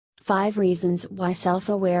5 reasons why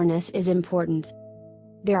self-awareness is important.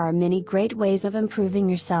 There are many great ways of improving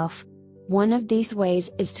yourself. One of these ways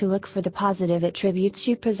is to look for the positive attributes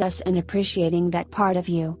you possess and appreciating that part of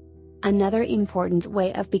you. Another important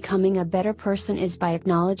way of becoming a better person is by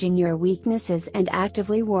acknowledging your weaknesses and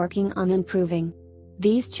actively working on improving.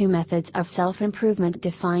 These 2 methods of self-improvement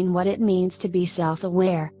define what it means to be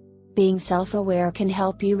self-aware. Being self-aware can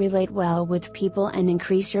help you relate well with people and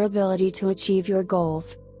increase your ability to achieve your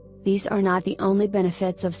goals. These are not the only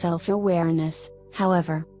benefits of self-awareness,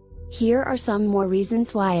 however. Here are some more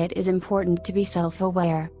reasons why it is important to be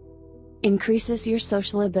self-aware. Increases your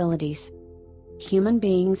social abilities. Human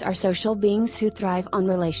beings are social beings who thrive on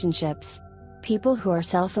relationships. People who are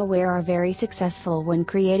self-aware are very successful when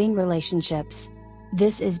creating relationships.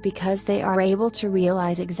 This is because they are able to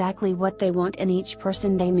realize exactly what they want in each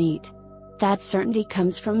person they meet. That certainty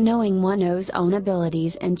comes from knowing one's own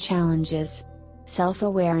abilities and challenges.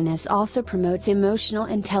 Self-awareness also promotes emotional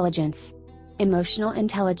intelligence. Emotional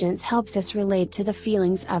intelligence helps us relate to the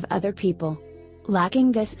feelings of other people.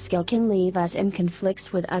 Lacking this skill can leave us in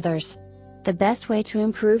conflicts with others. The best way to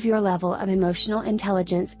improve your level of emotional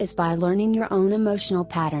intelligence is by learning your own emotional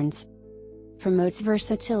patterns. Promotes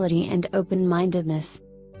versatility and open-mindedness.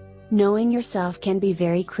 Knowing yourself can be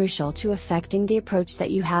very crucial to affecting the approach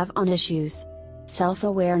that you have on issues.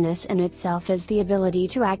 Self-awareness in itself is the ability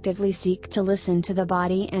to actively seek to listen to the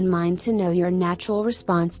body and mind to know your natural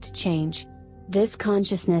response to change. This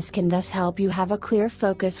consciousness can thus help you have a clear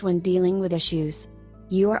focus when dealing with issues.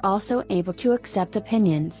 You are also able to accept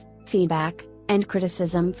opinions, feedback, and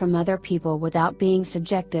criticism from other people without being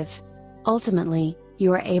subjective. Ultimately,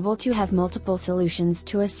 you are able to have multiple solutions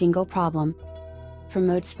to a single problem.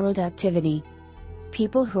 Promotes productivity.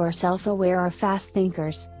 People who are self-aware are fast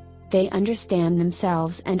thinkers. They understand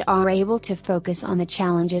themselves and are able to focus on the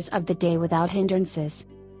challenges of the day without hindrances.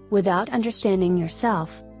 Without understanding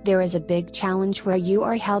yourself, there is a big challenge where you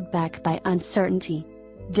are held back by uncertainty.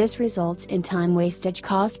 This results in time wastage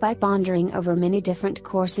caused by pondering over many different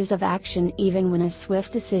courses of action even when a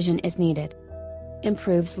swift decision is needed.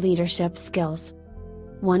 Improves leadership skills.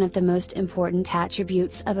 One of the most important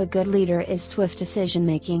attributes of a good leader is swift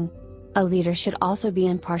decision-making. A leader should also be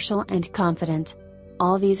impartial and confident.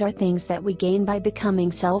 All these are things that we gain by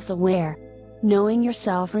becoming self-aware. Knowing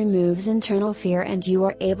yourself removes internal fear and you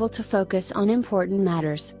are able to focus on important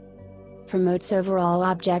matters. Promotes overall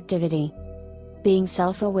objectivity. Being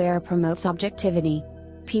self-aware promotes objectivity.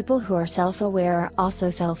 People who are self-aware are also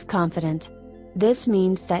self-confident. This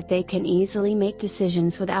means that they can easily make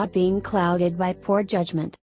decisions without being clouded by poor judgment.